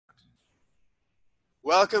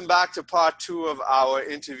Welcome back to part 2 of our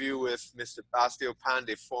interview with Mr. Basdeo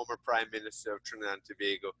Panday, former Prime Minister of Trinidad and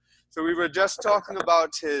Tobago. So we were just talking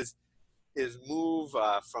about his move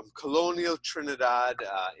from colonial Trinidad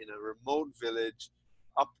in a remote village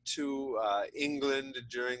up to England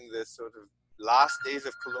during the sort of last days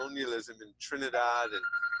of colonialism in Trinidad, and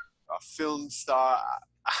a film star,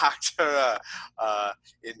 actor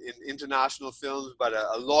in international films, but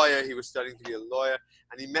a lawyer. He was studying to be a lawyer,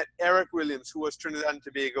 and he met Eric Williams, who was Trinidad and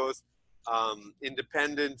Tobago's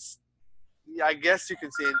independence, I guess you can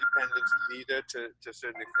say independence leader to a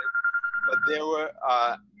certain extent. But there were,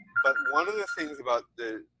 but one of the things about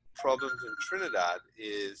the problems in Trinidad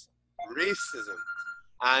is racism,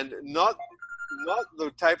 and not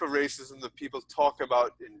the type of racism that people talk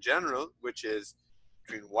about in general, which is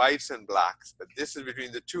between whites and blacks, but this is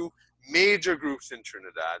between the two major groups in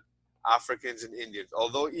Trinidad, Africans and Indians,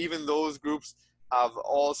 although even those groups have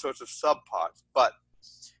all sorts of subparts. But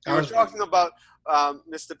you were talking about,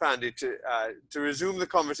 Mr. Panday, to resume the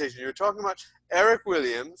conversation, you were talking about Eric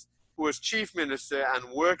Williams, who was chief minister and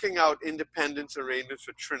working out independence arrangements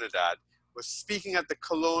for Trinidad, was speaking at the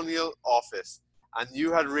colonial office, and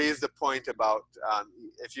you had raised a point about,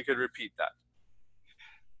 if you could repeat that.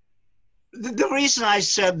 The reason I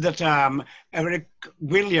said that Eric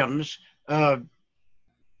Williams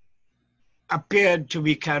appeared to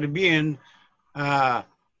be Caribbean,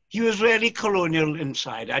 he was really colonial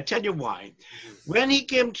inside. I tell you why. Mm-hmm. When he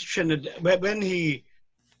came to Trinidad, when he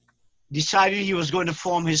decided he was going to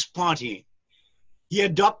form his party, he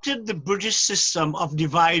adopted the British system of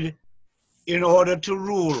divide in order to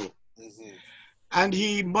rule. Mm-hmm. And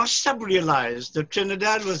he must have realized that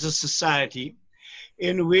Trinidad was a society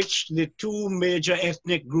in which the two major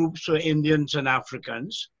ethnic groups were Indians and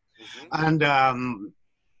Africans. Mm-hmm. And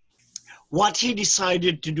what he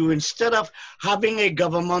decided to do, instead of having a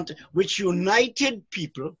government which united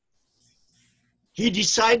people, he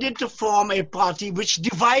decided to form a party which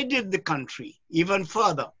divided the country even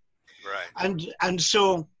further. Right. And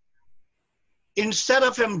so instead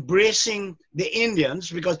of embracing the Indians,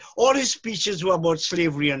 because all his speeches were about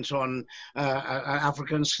slavery and so on,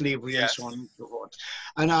 African slavery, yes, and so on and so forth.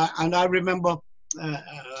 And I remember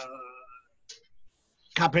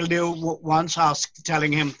Capitalism once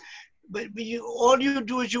telling him, but all you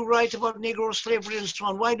do is you write about Negro slavery and so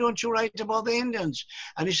on. Why don't you write about the Indians?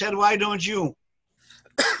 And he said, why don't you?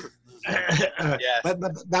 Yes. But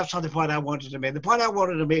that's not the point I wanted to make. The point I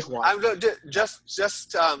wanted to make was...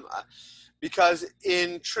 because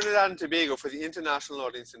in Trinidad and Tobago, for the international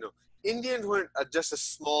audience to know, Indians weren't just a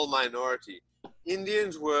small minority.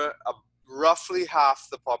 Indians were roughly half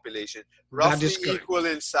the population, roughly equal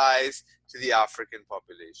in size to the African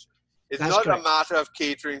population. It's That's not correct. A matter of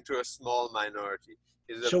catering to a small minority.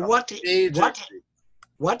 So what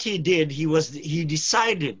he did, he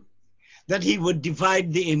decided that he would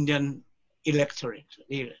divide the Indian electorate.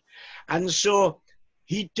 And so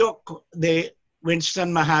he took the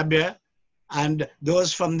Winston Mahabir and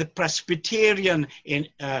those from the Presbyterian,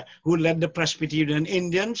 who led the Presbyterian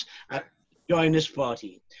Indians, joined his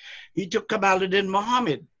party. He took Kamaluddin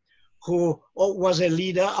Muhammad, who was a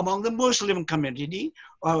leader among the Muslim community,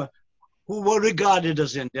 who were regarded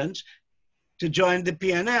as Indians, to join the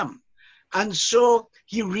PNM. And so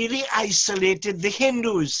he really isolated the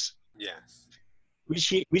Hindus. Yes.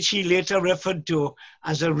 Which he later referred to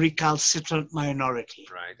as a recalcitrant minority.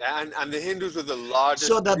 Right, and the Hindus were the largest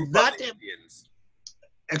group of Indians.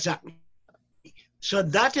 Exactly. So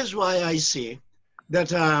that is why I say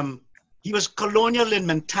that he was colonial in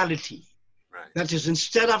mentality. Right. That is,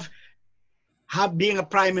 instead of being a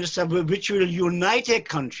prime minister which will unite a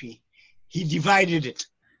country, he divided it.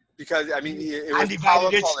 Because, I mean, it was power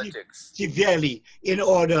politics. Severely in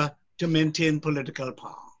order to maintain political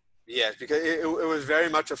power. Yes, because it was very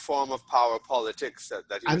much a form of power politics that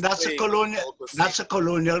he was. And that's a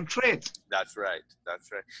colonial trait. That's right. That's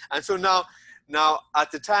right. And so now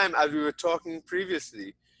at the time, as we were talking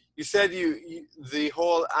previously, you said the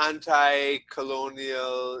whole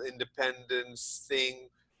anti-colonial independence thing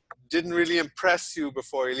didn't really impress you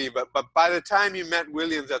before you leave. But by the time you met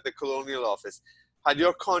Williams at the colonial office, had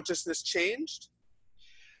your consciousness changed?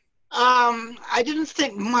 I didn't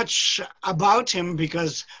think much about him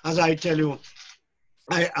because, as I tell you,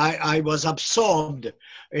 I was absorbed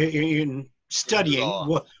in studying,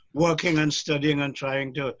 working and studying and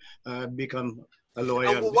trying to become a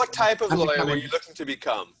lawyer. And what type of lawyer were you looking to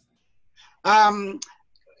become?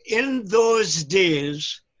 In those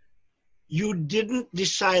days, you didn't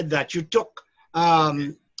decide that. You took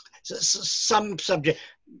some subject.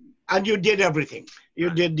 And you did everything.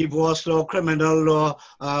 You did divorce law, criminal law,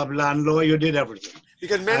 land law, you did everything.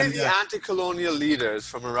 Because many of the anti-colonial leaders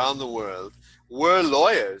from around the world were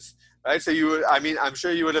lawyers, right? So I'm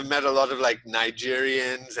sure you would have met a lot of like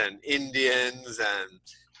Nigerians and Indians and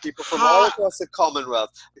people from all across the Commonwealth,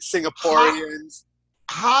 Singaporeans.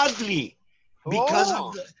 Hardly,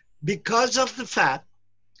 because of the fact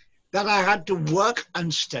that I had to work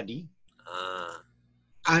and study,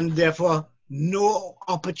 and therefore no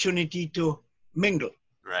opportunity to mingle.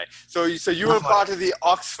 Right. So you were part of the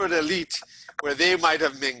Oxford elite, where they might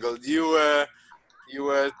have mingled. You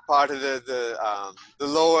were part of the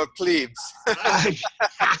lower plebes.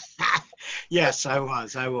 Yes, I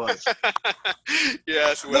was.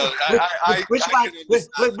 Yes, well,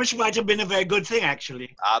 which might have been a very good thing,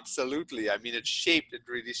 actually. Absolutely. I mean, it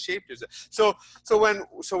really shaped you. So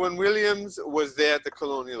when Williams was there at the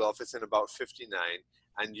Colonial Office in about 59,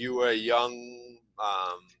 and you were a young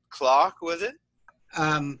clerk, was it?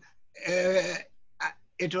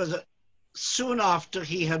 It was soon after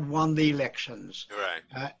he had won the elections.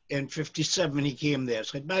 Right. In 57 he came there,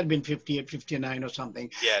 so it might have been 58, 59 or something.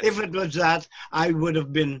 Yes. If it was that, I would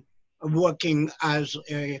have been working as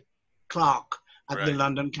a clerk at the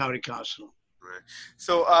London County Council. Right.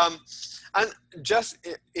 So, and just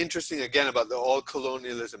interesting again about the all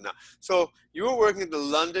colonialism now. So you were working at the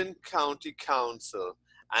London County Council,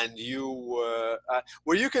 and you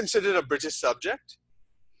were you considered a British subject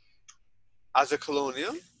as a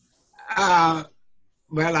colonial?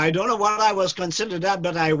 Well, I don't know what I was considered that,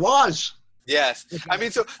 but I was. Yes, I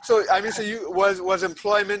mean, so you was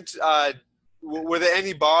employment. Were there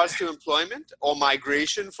any bars to employment or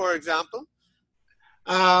migration, for example?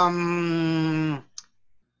 I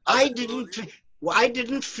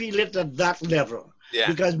didn't feel it at that level. Yeah.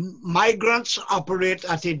 Because migrants operate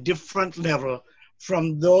at a different level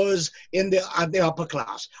from those at the upper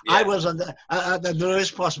class. Yeah. I was at the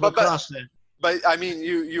lowest possible class there. But I mean,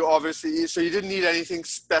 you obviously, so you didn't need anything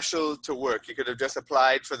special to work. You could have just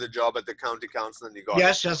applied for the job at the county council and you got it.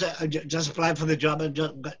 Yes, just applied for the job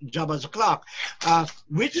as a clerk.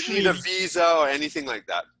 Which you didn't need a visa or anything like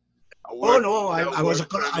that. I was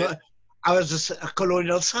a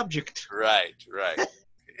colonial subject. Right.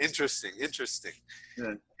 Interesting.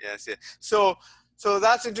 Yeah. Yes. So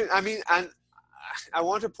that's interesting. I mean, and I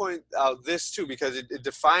want to point out this too, because it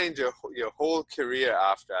defined your whole career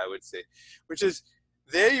after, I would say, which is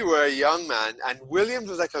there you were a young man, and Williams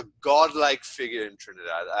was like a godlike figure in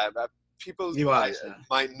Trinidad. People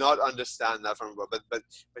might not understand that from, but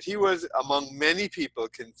he was among many people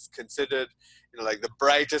considered, like the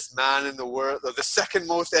brightest man in the world, or the second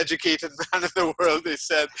most educated man in the world. They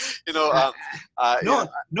said,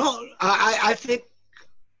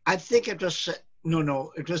 I think it was.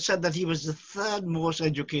 No. It was said that he was the third most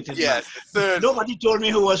educated man. Yes, third. Nobody told me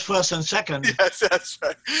who was first and second. Yes, that's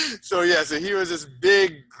right. So he was this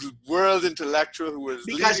big world intellectual who was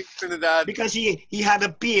leading Trinidad. Because he had a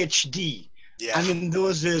PhD. Yeah. And in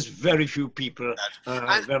those days, very few people,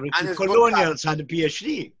 very few colonials had a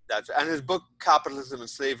PhD. And his book, Capitalism and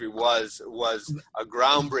Slavery, was a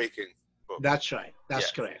groundbreaking book. That's right.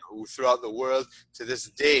 That's correct. Throughout the world, to this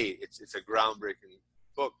day, it's a groundbreaking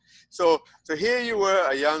book. So here you were,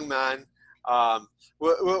 a young man.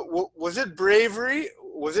 Was it bravery?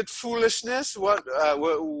 Was it foolishness? What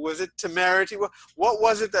was it? Temerity? What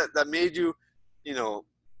was it that made you,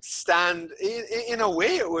 stand? In a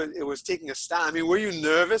way, it was taking a stand. I mean, were you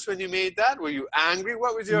nervous when you made that? Were you angry?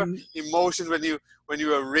 What was your emotions when you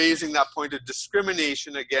were raising that point of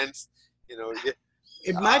discrimination against,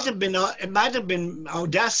 It might have been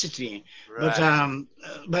audacity, right.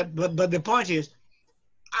 but the point is,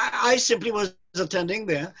 I simply was attending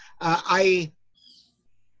there. I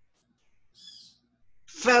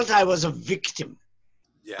felt I was a victim.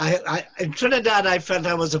 Yeah. In Trinidad, I felt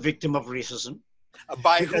I was a victim of racism.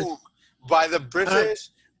 By whom? By the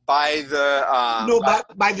British? By the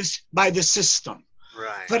by the system.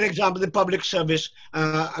 Right. For example, the public service,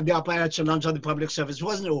 the upper echelons of the public service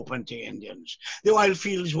wasn't open to Indians. The oil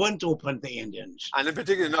fields weren't open to Indians. And in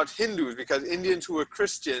particular, not Hindus, because Indians who were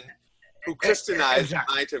Christian, who Christianized,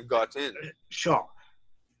 might have got in. Sure.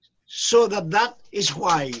 So that is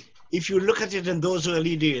why, if you look at it in those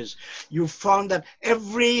early days, you found that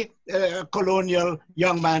every colonial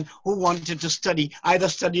young man who wanted to study either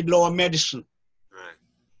studied law or medicine. Right.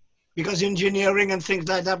 Because engineering and things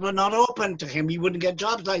like that were not open to him. He wouldn't get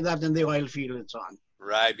jobs like that in the oil field and so on.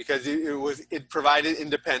 Right, because it provided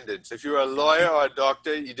independence. If you were a lawyer or a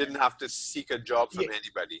doctor, you didn't have to seek a job from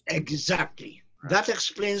anybody. Exactly. Right. That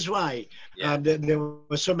explains why there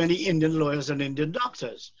were so many Indian lawyers and Indian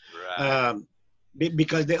doctors. Right.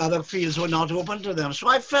 Because the other fields were not open to them. So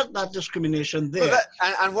I felt that discrimination there.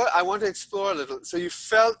 And what I want to explore a little. So you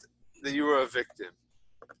felt that you were a victim.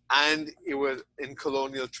 and it was in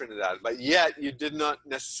colonial Trinidad. But yet you did not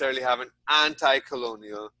necessarily have an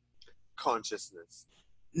anti-colonial consciousness.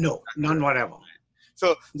 No, none whatever.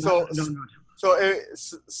 So No.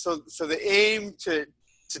 the aim to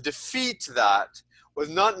defeat that was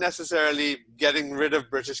not necessarily getting rid of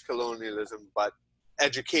British colonialism, but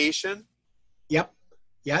education. Yep.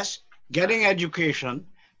 Yes. Getting education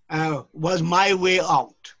was my way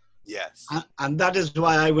out. Yes. And that is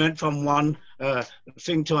why I went from one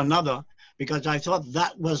thing to another, because I thought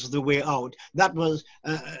that was the way out. That was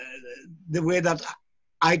the way that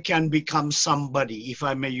I can become somebody, if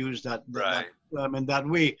I may use that term in that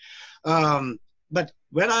way. But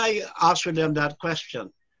when I asked them that question,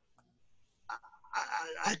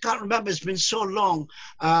 I can't remember, it's been so long,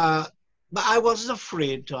 but I wasn't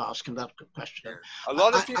afraid to ask him that question. A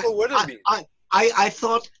lot of people would have been. I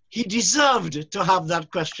thought he deserved to have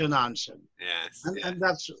that question answered. Yes. And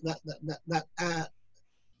that's that.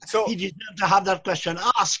 So he deserved to have that question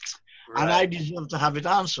asked, and I deserve to have it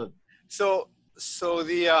answered. So would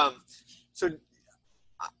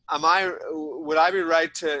I be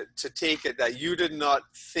right to take it that you did not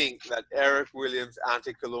think that Eric Williams'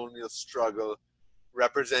 anti-colonial struggle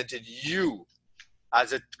represented you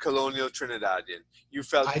as a colonial Trinidadian? You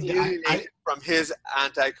felt alienated from his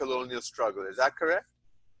anti-colonial struggle. Is that correct?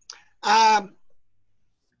 I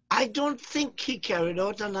don't think he carried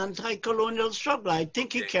out an anti-colonial struggle. I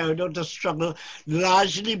think he carried out a struggle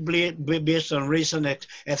largely based on race and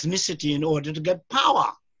ethnicity in order to get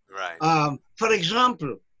power. Right. For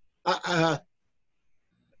example,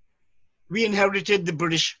 we inherited the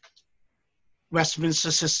British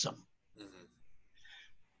Westminster system. Mm-hmm.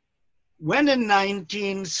 When in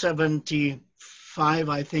 1975,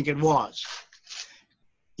 I think it was,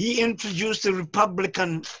 he introduced the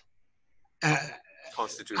Republican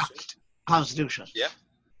Constitution. Yeah.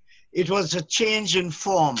 It was a change in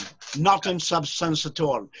form, not in substance at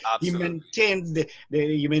all. Absolutely.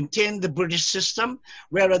 He maintained the British system,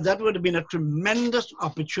 whereas that would have been a tremendous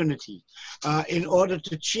opportunity in order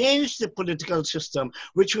to change the political system,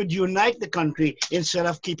 which would unite the country instead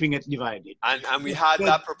of keeping it divided. And we had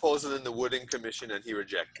that proposal in the Wooding Commission, and he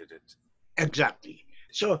rejected it. Exactly.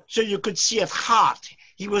 So you could see at heart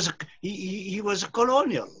he was a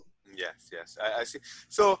colonial. Yes, I see.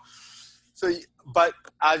 So, but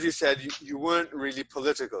as you said, you weren't really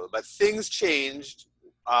political, but things changed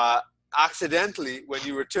accidentally when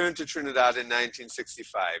you returned to Trinidad in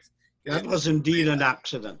 1965. That was indeed an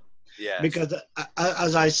accident. Yes. Because,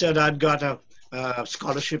 as I said, I'd got a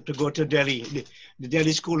scholarship to go to Delhi, the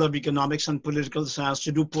Delhi School of Economics and Political Science,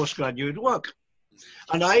 to do postgraduate work.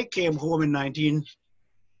 And I came home in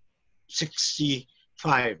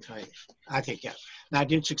 1965, I think, yes.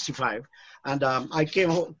 1965, and I came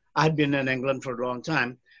home. I had been in England for a long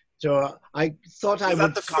time, so I thought I would. Was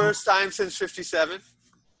that the first time since '57?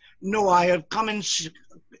 No, I had come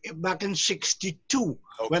back in '62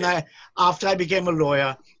 when after I became a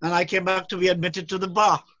lawyer, and I came back to be admitted to the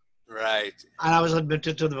bar. Right. And I was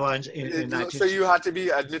admitted to the bar in 19. So you had to be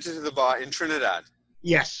admitted to the bar in Trinidad.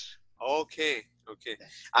 Yes. Okay.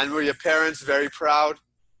 And were your parents very proud?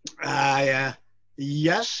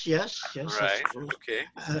 Yes. Right. Okay.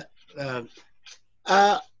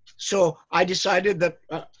 So I decided that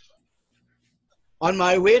on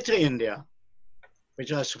my way to India,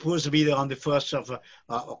 which was supposed to be there on the 1st of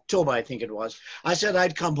October, I think it was, I said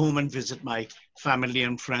I'd come home and visit my family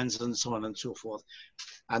and friends and so on and so forth,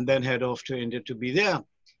 and then head off to India to be there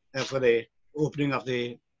for the opening of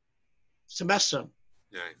the semester.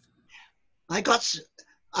 Right. I got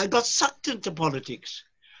sucked into politics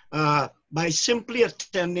by simply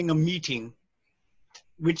attending a meeting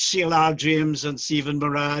which C.L.R. James and Stephen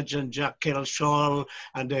Barrage and Jack Kelshaw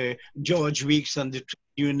and George Weeks and the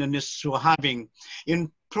Unionists were having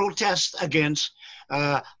in protest against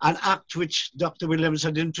an act which Dr. Williams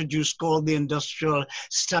had introduced called the Industrial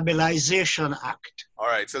Stabilization Act. All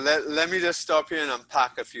right, so let me just stop here and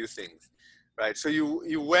unpack a few things. Right, so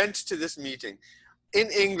you went to this meeting.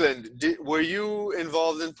 In England, were you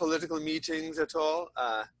involved in political meetings at all?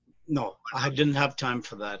 No, I didn't have time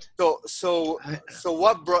for that. So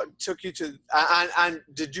what took you to, and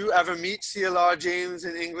did you ever meet C.L.R. James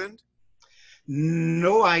in England?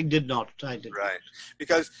 No, I did not. Right,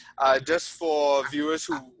 because just for viewers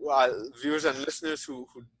and listeners who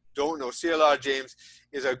don't know, C.L.R. James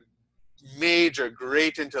is a major,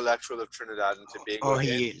 great intellectual of Trinidad and Tobago. Oh,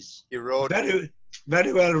 he is. He wrote very,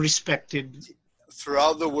 very well respected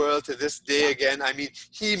throughout the world to this day. Again, I mean,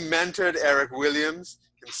 he mentored Eric Williams.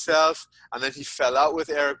 himself, and then he fell out with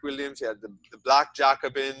Eric Williams. He had the Black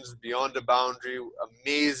Jacobins, Beyond the Boundary,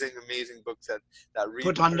 amazing books that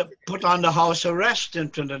put under house arrest in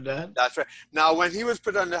Trinidad. That's right. Now, when he was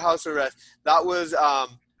put under house arrest, that was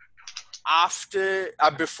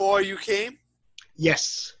before you came?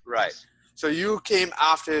 Yes. Right. So you came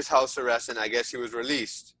after his house arrest, and I guess he was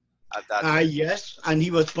released at that time. Yes, and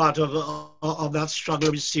he was part of that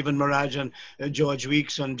struggle with Stephen Mirage and George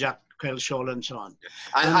Weeks and Jack Kelshaw and so on.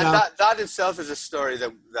 And that itself is a story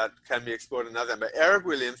that can be explored another. But Eric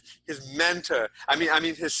Williams, his mentor, I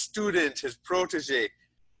mean his student, his protege,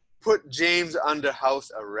 put James under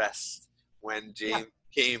house arrest when James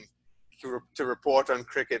came to report on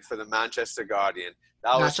cricket for the Manchester Guardian.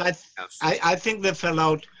 I think they fell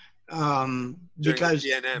out because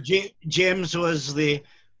James was the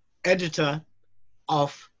editor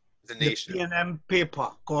of the Nation. PNM paper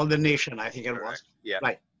called The Nation, I think it was. Yeah.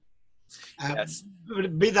 Right. Yes.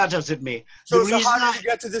 Be that as it may. So how did you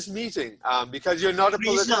get to this meeting? Because you're not a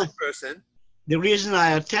political person. The reason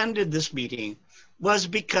I attended this meeting was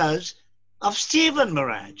because of Stephen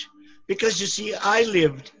Mirage. Because you see, I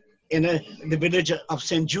lived in the village of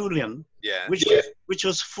St. Julian, which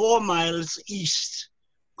was 4 miles east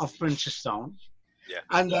of Princestown. Yeah.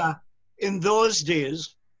 And in those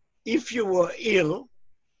days, if you were ill,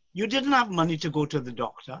 you didn't have money to go to the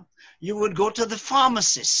doctor. You would go to the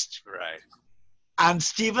pharmacist. Right. And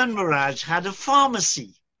Stephen Mirage had a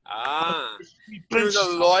pharmacy. Ah. He was a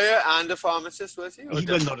lawyer and a pharmacist, was he? He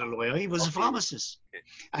was not a lawyer. He was a pharmacist. Okay.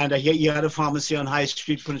 And he had a pharmacy on High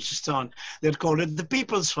Street, Princestown. They'd call it the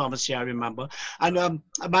People's Pharmacy, I remember. And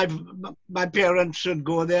my parents would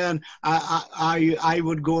go there, and I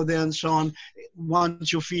would go there and so on.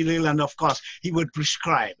 Once you feel ill, and of course, he would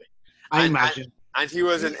prescribe it. I imagine. And he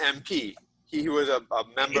was an MP. He was a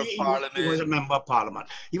member of parliament. He was a member of parliament.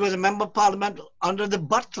 He was a member of parliament under the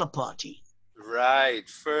Butler Party. Right.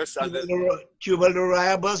 First under and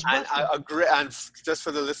just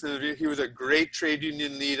for the listeners, he was a great trade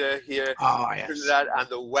union leader here in Trinidad and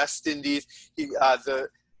the West Indies.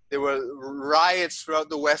 There were riots throughout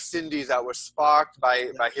the West Indies that were sparked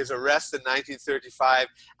by his arrest in 1935,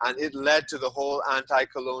 and it led to the whole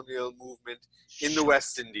anti-colonial movement in the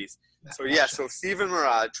West Indies. So Stephen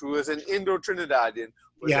Mirage, who was an Indo-Trinidadian,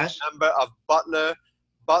 was a member of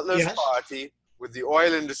Butler's party with the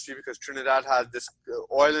oil industry, because Trinidad had this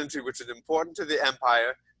oil industry which is important to the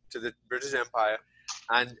empire, to the British Empire,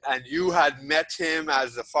 and you had met him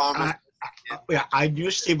as a farmer. I knew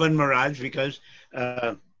Stephen Mirage because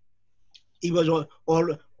he was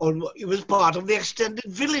he was part of the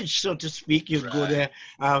extended village, so to speak. You'd go there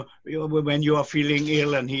when you are feeling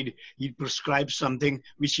ill, and he'd prescribe something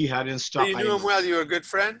which he had in stock. So you knew him well. You were good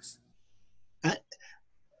friends.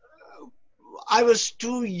 I was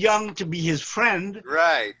too young to be his friend.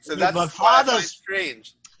 Right. So that's my father's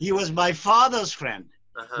strange. He was my father's friend,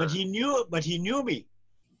 but he knew me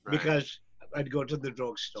because I'd go to the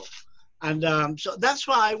drugstore, and so that's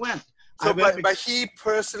why I went. So, but he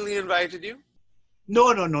personally invited you?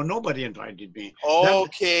 No, nobody invited me.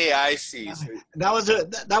 Okay, I see. That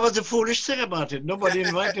was the foolish thing about it. Nobody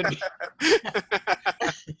invited me.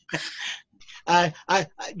 I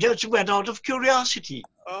just went out of curiosity.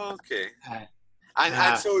 Okay.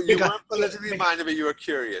 And so you weren't politically minded, but you were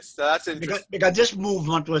curious. So that's interesting. Because this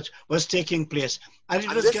movement was taking place, and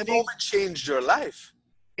this moment changed your life.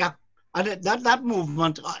 Yeah. And that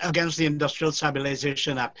movement against the Industrial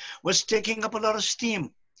Stabilization Act was taking up a lot of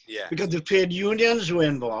steam. Yeah. Because the trade unions were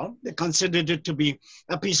involved. They considered it to be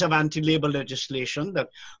a piece of anti-labor legislation that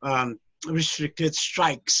restricted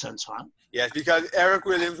strikes and so on. Yes, because Eric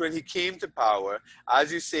Williams, when he came to power,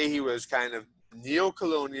 as you say, he was kind of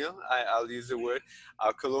neo-colonial. I'll use the word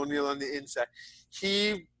colonial on the inside.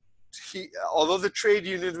 He, although the trade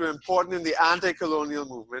unions were important in the anti-colonial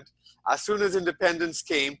movement, as soon as independence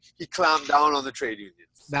came, he clamped down on the trade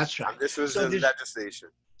unions. That's right. And this was the legislation.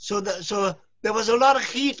 So there was a lot of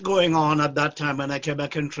heat going on at that time when I came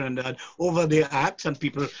back in Trinidad over the act, and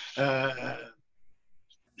people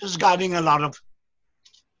just gathering a lot of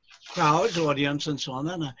crowds, audience, and so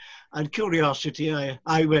on. And curiosity,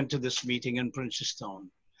 I went to this meeting in Princestown.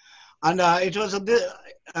 And it was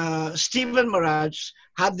Stephen Mirage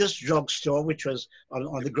had this drugstore, which was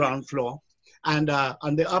on the ground floor. And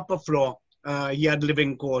on the upper floor, he had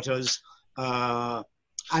living quarters. And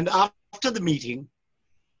after the meeting,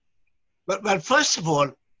 well, first of all,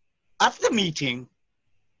 at the meeting,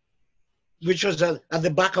 which was at the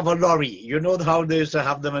back of a lorry, you know how they used to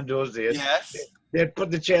have them in those days? Yes. They'd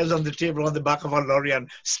put the chairs on the table on the back of a lorry and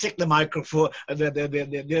stick the microphone,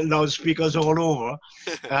 the loudspeakers all over.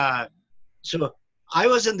 So I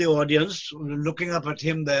was in the audience looking up at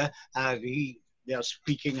him there. They are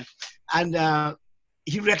speaking, and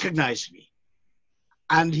he recognized me,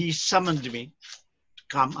 and he summoned me to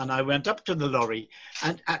come. And I went up to the lorry,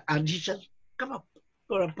 and he said, "Come up,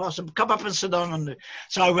 come up and sit down on the."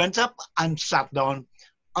 So I went up and sat down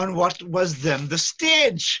on what was then the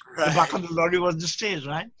stage. Right. The back of the lorry was the stage,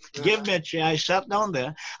 right? Yeah. Gave me a chair. I sat down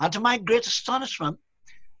there, and to my great astonishment,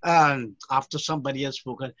 after somebody had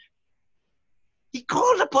spoken, he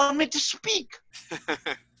called upon me to speak.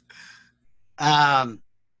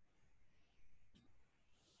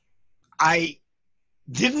 I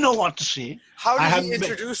didn't know what to say. How did he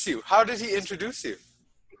introduce you? How did he introduce you?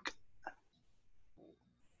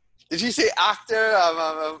 Did he say actor?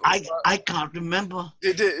 I can't remember.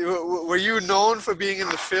 Were you known for being in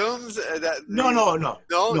the films? No, not at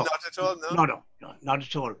all. No, not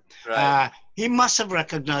at all. Right. He must have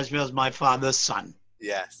recognized me as my father's son.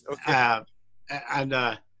 Yes. Okay. And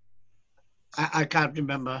I can't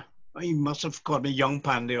remember. He must have called me Young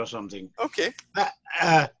Panday or something. Okay.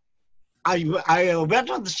 I went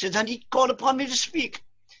on the stage and he called upon me to speak.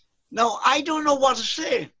 Now, I don't know what to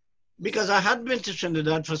say because I had been to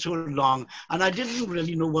Trinidad for so long and I didn't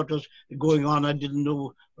really know what was going on. I didn't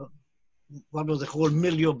know what was the whole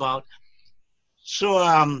milieu about. So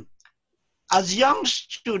as young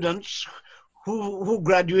students who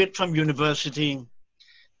graduate from university,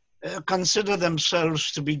 consider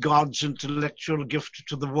themselves to be God's intellectual gift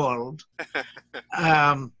to the world,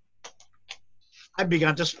 I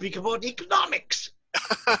began to speak about economics.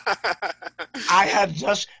 I had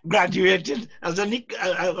just graduated as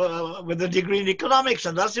with a degree in economics,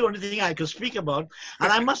 and that's the only thing I could speak about.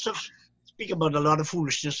 And I must have speak about a lot of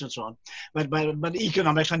foolishness and so on, but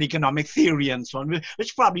economics and economic theory and so on,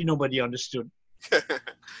 which probably nobody understood. But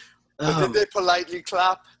did they politely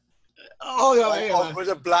clap? Oh, yeah. Or was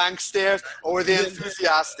it blank stares? Or were they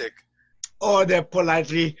enthusiastic? Or they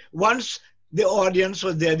politely. Once the audience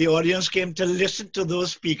was there, the audience came to listen to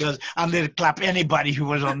those speakers, and they'd clap anybody who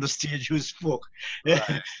was on the stage who spoke.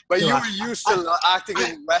 Right. But so, you were used to acting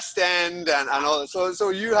in West End and all, so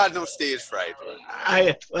you had no stage fright.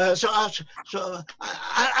 Right?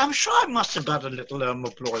 I'm sure I must have got a little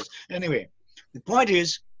applause. Anyway, the point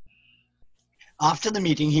is, after the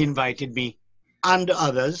meeting, he invited me and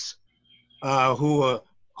others who were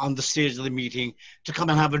on the stage of the meeting to come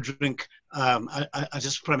and have a drink at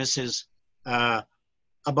his premises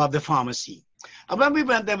above the pharmacy. And when we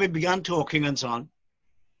went there, we began talking and so on.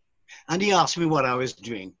 And he asked me what I was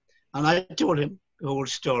doing. And I told him the whole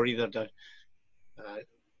story that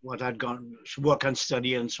what I'd gone to work and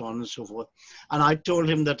study and so on and so forth. And I told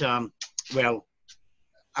him that, well,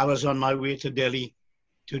 I was on my way to Delhi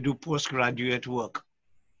to do postgraduate work.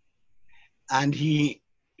 And he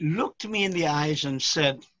looked me in the eyes and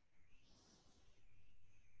said,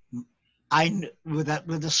 with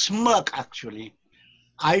a smirk, actually,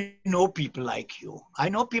 I know people like you. I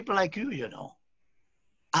know people like you, you know.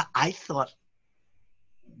 I thought,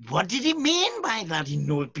 what did he mean by that? He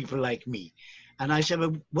knows people like me. And I said,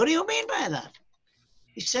 well, what do you mean by that?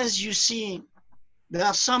 He says, you see, there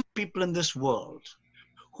are some people in this world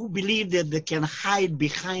who believe that they can hide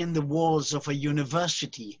behind the walls of a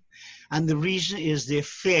university. And the reason is they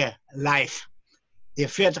fear life. They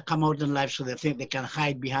fear to come out in life, so they think they can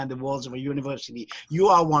hide behind the walls of a university. You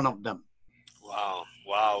are one of them. Wow.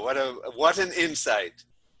 Wow. What an insight.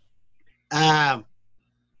 I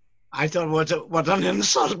thought, what an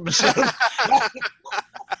insult myself.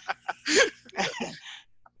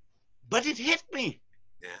 But it hit me.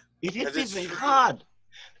 Yeah. It hit me very hard.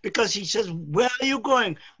 Because he says, where are you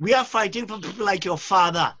going? We are fighting for people like your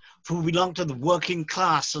father, who belong to the working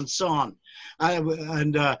class and so on.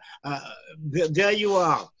 There you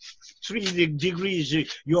are, 3 degrees.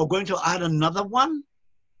 You are going to add another one?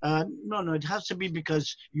 No, it has to be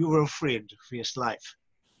because you were afraid to face life.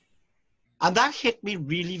 And that hit me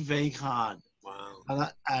really very hard. Wow.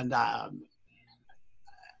 And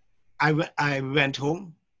I went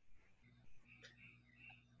home.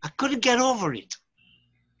 I couldn't get over it.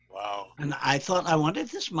 Wow. And I thought, I wonder if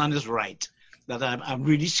this man is right, that I'm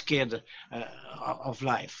really scared of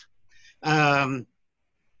life. I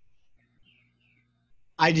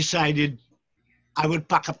decided I would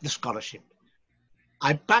pack up the scholarship.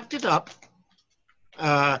 I packed it up.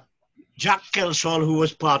 Jack Kelsall, who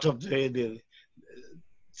was part of the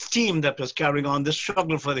team that was carrying on the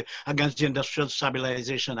struggle against the Industrial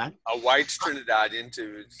Stabilization Act. A white Trinidadian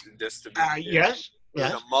Yes.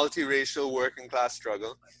 A multiracial working class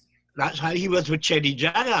struggle. That's how he was with Chedi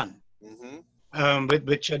Jagan,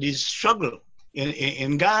 with Chedi's struggle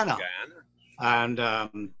in Ghana. And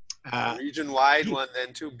Region-wide one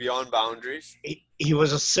then too, beyond boundaries. He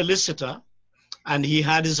was a solicitor, and he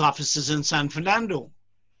had his offices in San Fernando.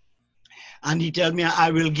 And he told me, I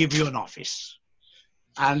will give you an office.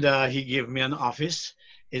 And he gave me an office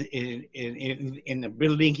in a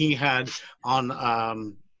building he had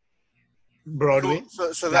on Broadway.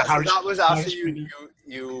 So that was after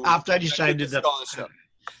you after I decided that.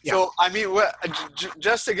 Yeah. So I mean,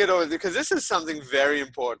 just to get over, because this is something very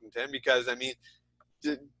important, because I mean,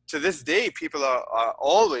 to this day, people are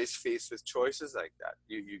always faced with choices like that.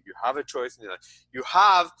 You have a choice in your life. You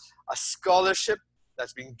have a scholarship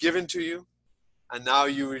that's been given to you, and now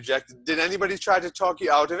you reject it. Did anybody try to talk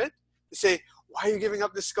you out of it? They say, why are you giving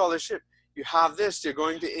up this scholarship? You have this, you're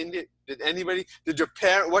going to India.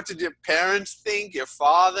 What did your parents think? Your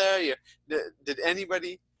father? Did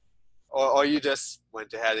anybody? Or you just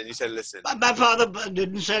went ahead and you said, listen. My father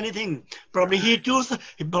didn't say anything. Probably he too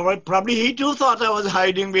thought I was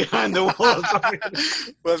hiding behind the wall.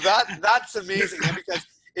 Well, that's amazing, because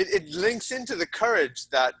it links into the courage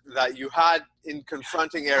that you had in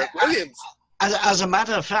confronting Eric Williams. As a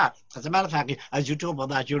matter of fact, as you talk about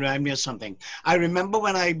that, you remind me of something. I remember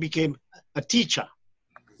when I became a teacher,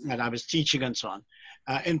 and I was teaching and so on,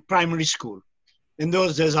 in primary school. In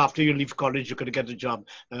those days, after you leave college, you could get a job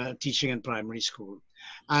teaching in primary school.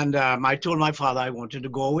 And I told my father I wanted to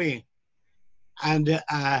go away. And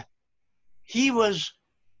he was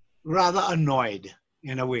rather annoyed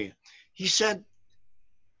in a way. He said,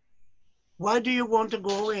 why do you want to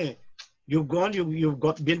go away? You've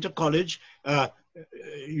been to college,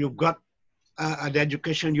 you've got an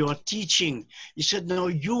education, you're teaching. He said, no,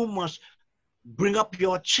 you must bring up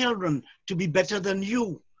your children to be better than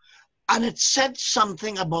you. And it said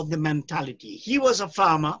something about the mentality. He was a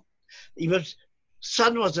farmer.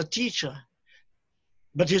 Son was a teacher.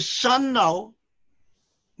 But his son now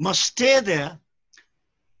must stay there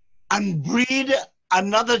and breed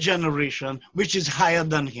another generation which is higher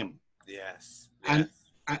than him. Yes. And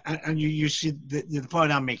you see the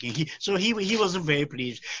point I'm making. He wasn't very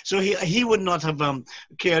pleased. So he would not have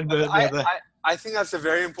cared whether... I think that's a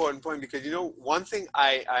very important point, because, one thing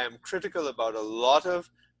I am critical about a lot of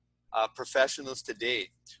professionals today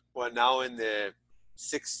who are now in their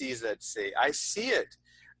 60s, let's say, I see it,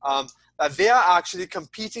 that they are actually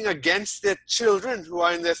competing against their children who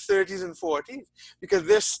are in their 30s and 40s, because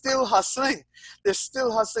they're still hustling. They're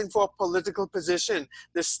still hustling for a political position.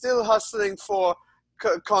 They're still hustling for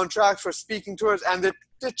contracts, for speaking tours, and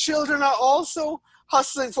the children are also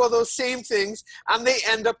hustling for those same things, and they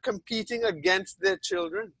end up competing against their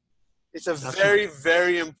children. It's a very,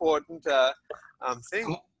 very important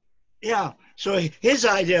thing. Yeah, so his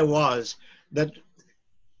idea was that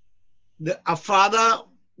a father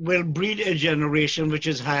will breed a generation which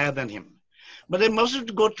is higher than him. But they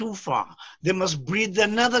mustn't go too far. They must breed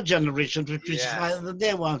another generation which is higher than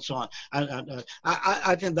they want, and so on. And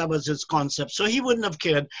I think that was his concept. So he wouldn't have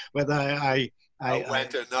cared whether I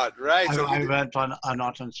went or not, right? I went on or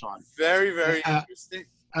not, and so on. Very, very interesting.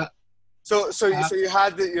 So you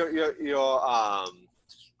had your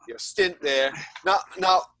stint there.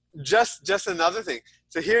 Now. Just another thing.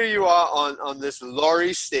 So here you are on this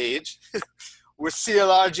lorry stage with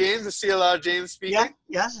CLR James. Is CLR James speaking? Yeah,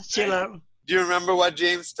 yes, CLR. Do you remember what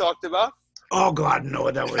James talked about? Oh God,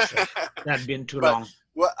 no, that'd been too long.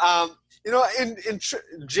 Well,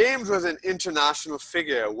 James was an international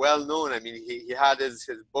figure, well known. I mean, he had his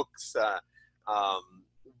books,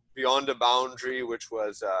 Beyond a Boundary, which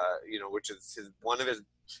was which is one of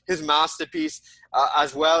his masterpiece,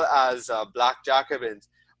 as well as Black Jacobins.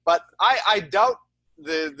 But I doubt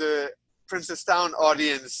the Princestown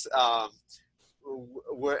audience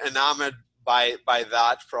were enamored by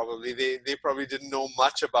that. Probably they probably didn't know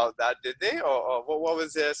much about that, did they? Or what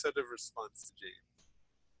was their sort of response to James?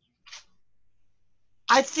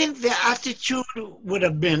 I think the attitude would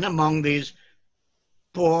have been among these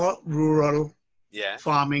poor rural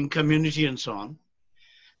farming community and so on,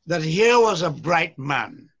 that here was a bright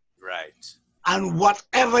man. Right. And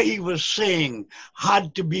whatever he was saying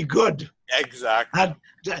had to be good. Exactly.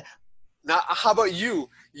 Now, how about you?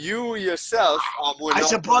 You yourself were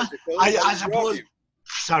not political. I suppose.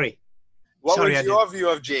 Sorry. What was your view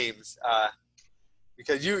of James?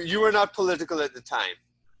 Because you were not political at the time.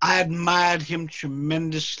 I admired him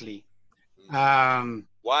tremendously.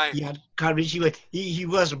 Why? He had courage. He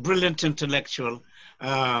was a brilliant intellectual.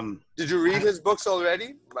 Did you read his books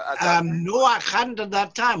already? No, I hadn't at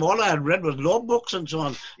that time. All I had read was law books and so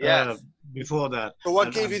on. Before that. So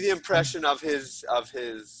what gave you the impression of his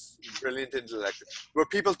brilliant intellect. Were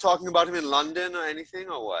people talking about him in London or anything,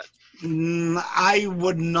 or what? I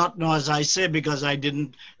would not know, as I say, because I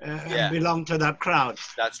didn't belong to that crowd.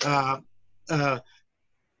 That's right.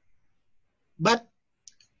 But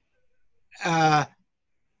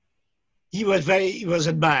he was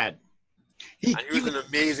admired. And he was an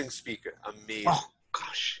amazing speaker. Amazing. Oh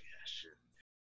gosh,